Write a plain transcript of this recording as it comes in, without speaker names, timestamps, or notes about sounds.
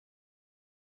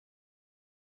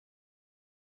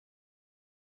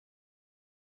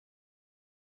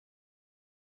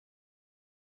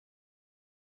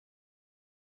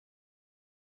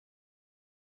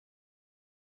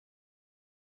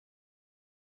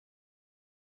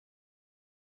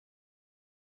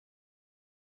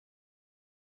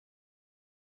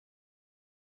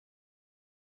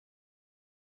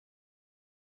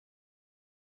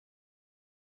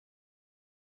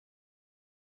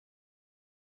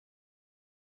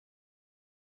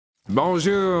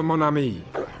Bonjour, mon ami.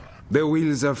 The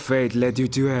wheels of fate led you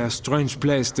to a strange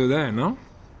place today, no?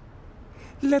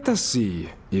 Let us see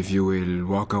if you will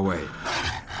walk away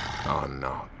or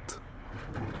not.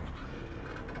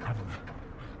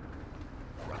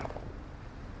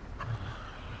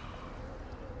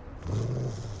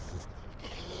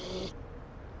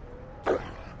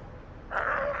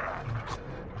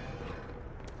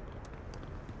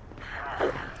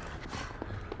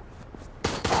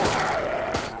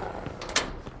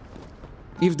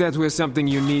 If that were something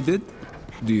you needed,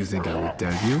 do you think I would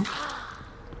tell you?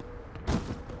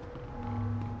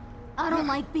 I don't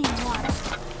like being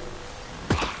watched.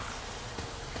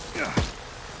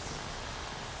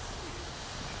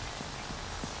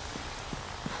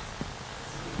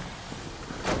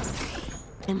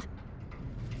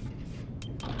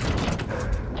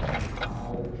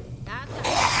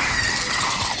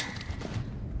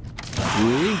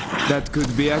 Oui, that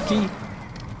could be a key.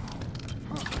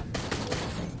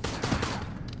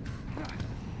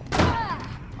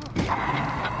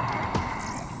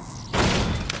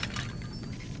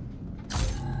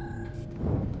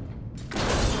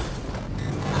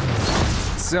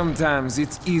 Sometimes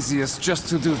it's easiest just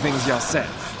to do things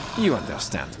yourself. You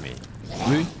understand me.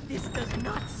 Oui? This does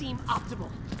not seem optimal.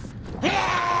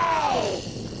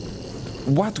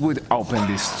 What would open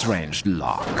this strange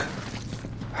lock?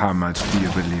 How much do you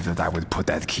believe that I would put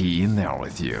that key in there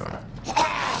with you?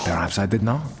 Perhaps I did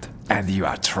not, and you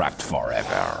are trapped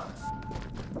forever.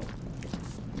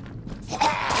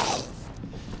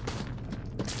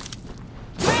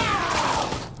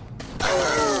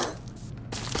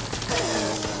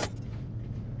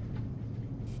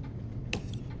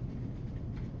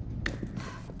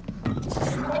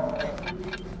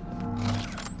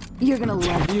 You're gonna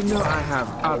love it. You know I have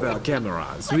other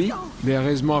cameras, oui? There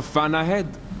is more fun ahead,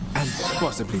 and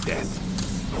possibly death.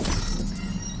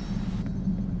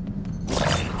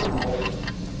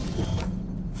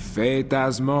 Fate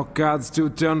has more cards to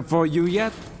turn for you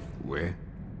yet? Oui.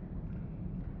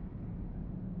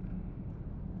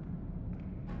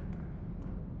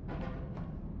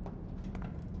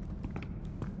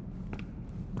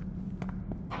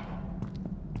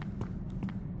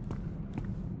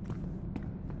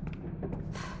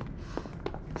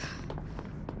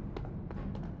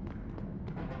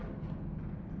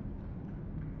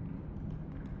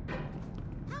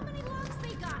 How many locks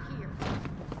they got here?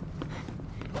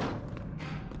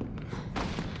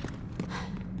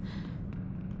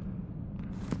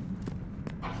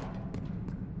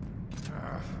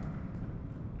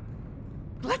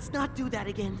 Let's not do that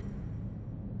again.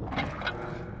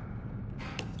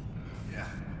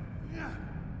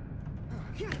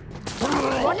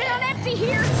 Running on empty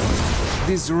here?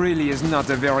 This really is not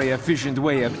a very efficient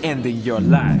way of ending your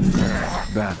life.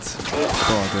 But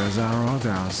orders are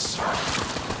orders.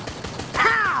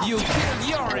 You killed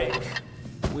Yorick!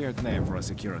 Weird name for a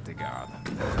security guard.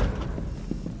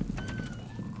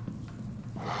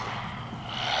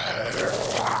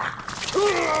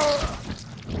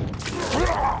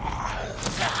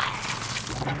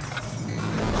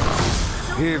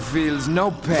 He feels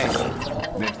no pain.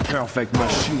 The perfect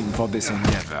machine for this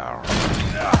endeavor.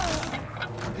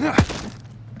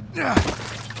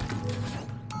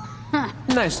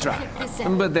 Nice try,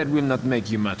 but that will not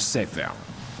make you much safer.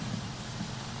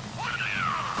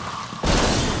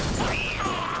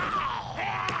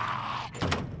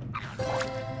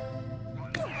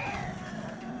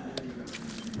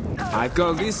 I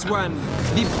call this one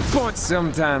the point.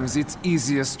 Sometimes it's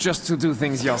easiest just to do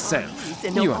things yourself.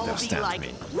 And they'll You all be understand like,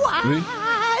 me. What? Oui?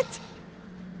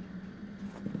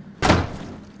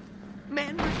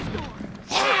 Man versus door.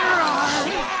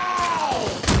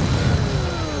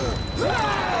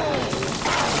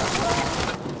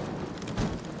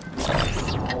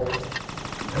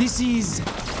 This is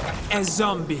a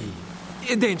zombie.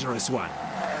 A dangerous one.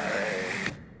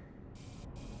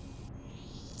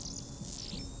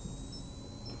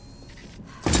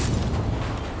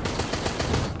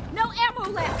 No ammo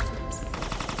left!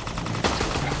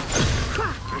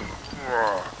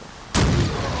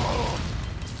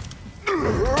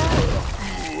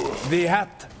 The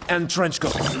hat and trench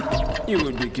coat. You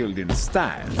will be killed in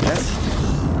style, yes?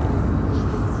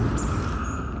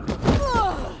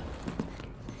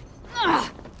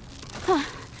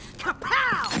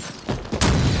 Kapow!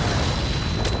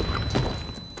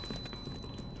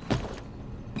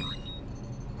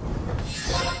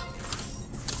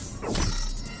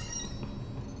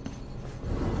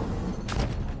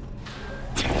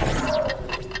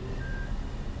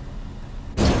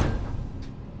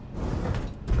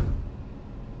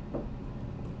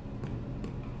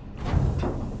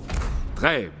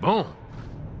 Très bon.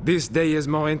 This day is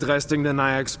more interesting than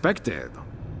I expected.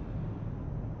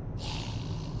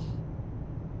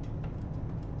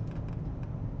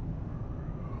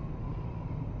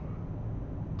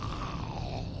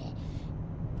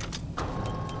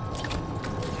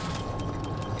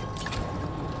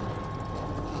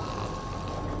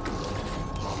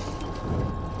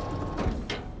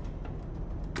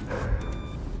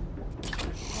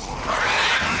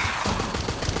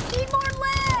 Need more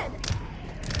lead!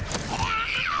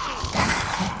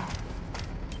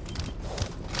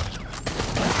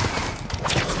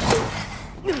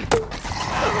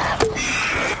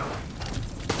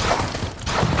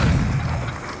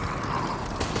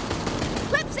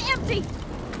 Clip's empty!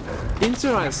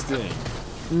 Interesting.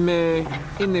 Meh,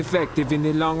 ineffective in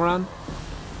the long run.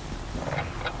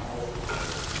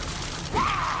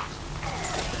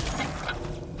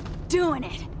 Doing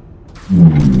it!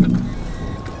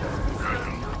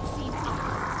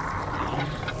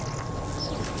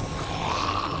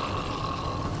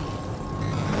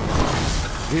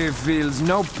 He feels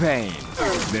no pain.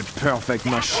 The perfect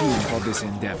machine for this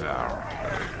endeavor.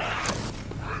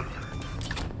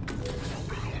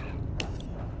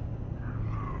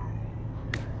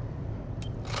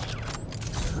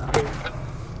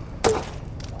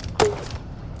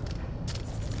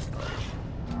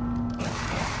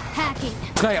 Hacking.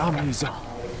 Très amusant.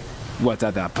 What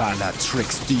other parlor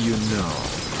tricks do you know?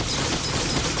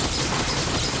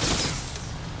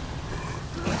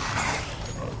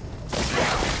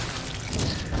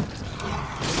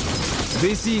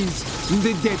 This is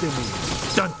the deadening.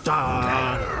 Dun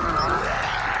dun!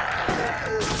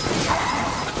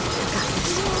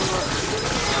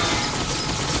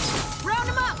 Round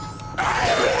him up!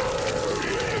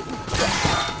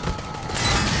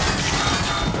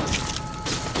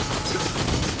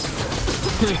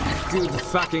 Good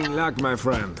fucking luck, my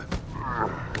friend.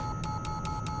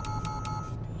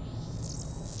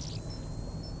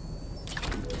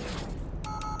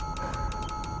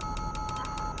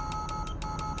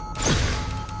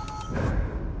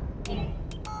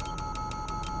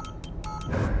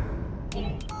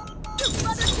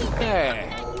 Hey,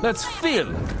 that's Phil.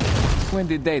 When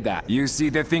did they die? You see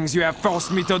the things you have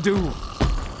forced me to do?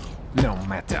 No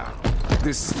matter.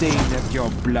 The stain of your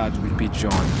blood will be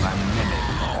joined by many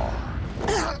more.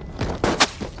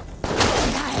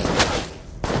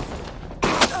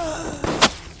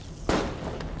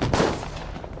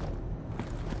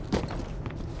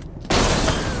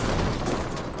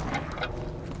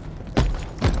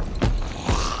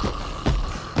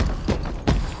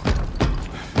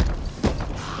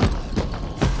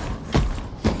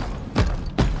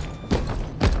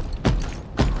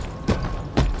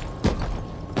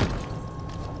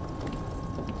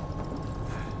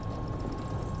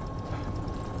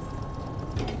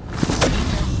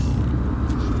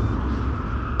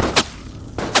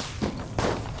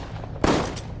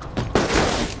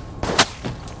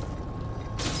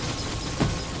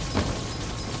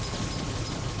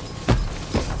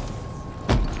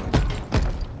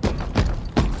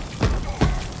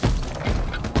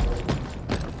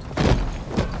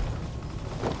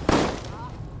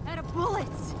 Out of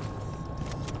bullets!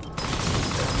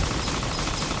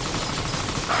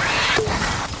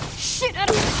 Shit! Out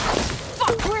of...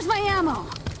 Fuck! Where's my ammo?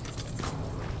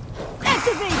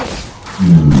 Activated!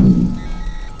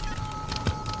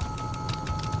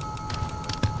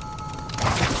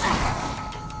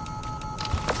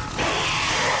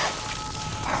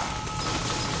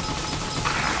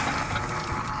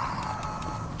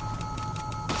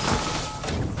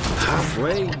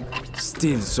 Halfway?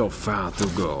 Still so far to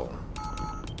go.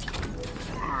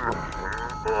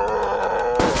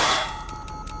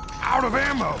 Out of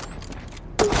ammo!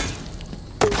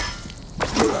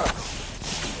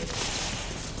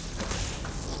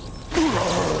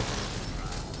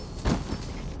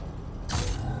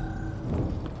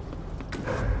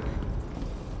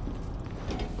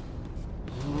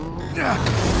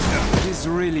 This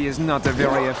really is not a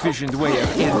very efficient way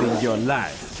of ending your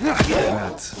life.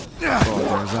 But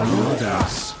orders are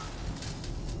orders.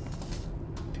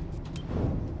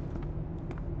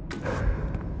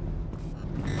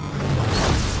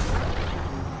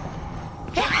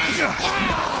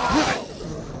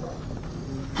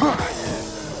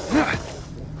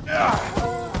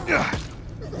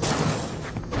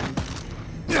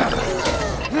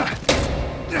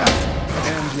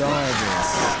 And your orders.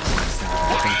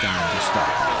 Take time to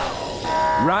stop.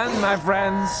 Run, my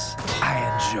friends. I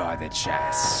enjoy the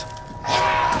chase. I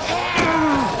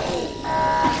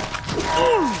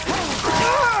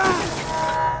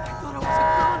thought I was a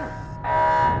goner.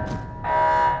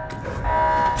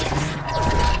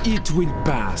 It will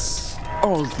pass.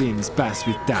 All things pass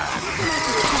with time.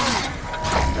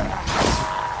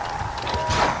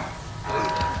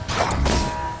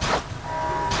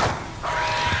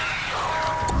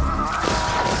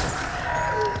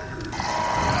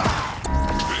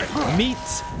 Meet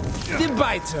the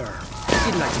biter.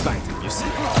 It likes biting, you see.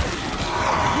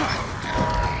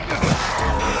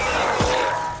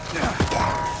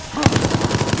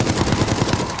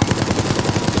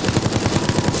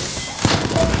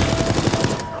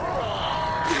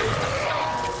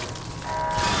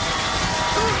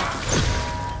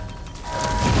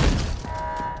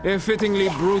 A fittingly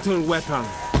brutal weapon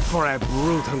for a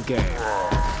brutal game.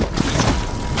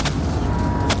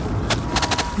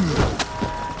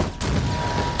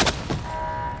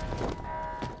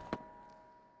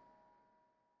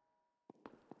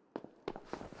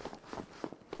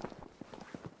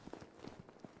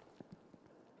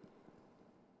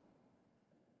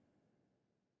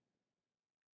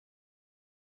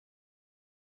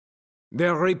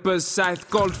 The Reaper's scythe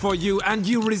called for you and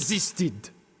you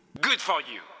resisted. Good for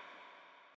you.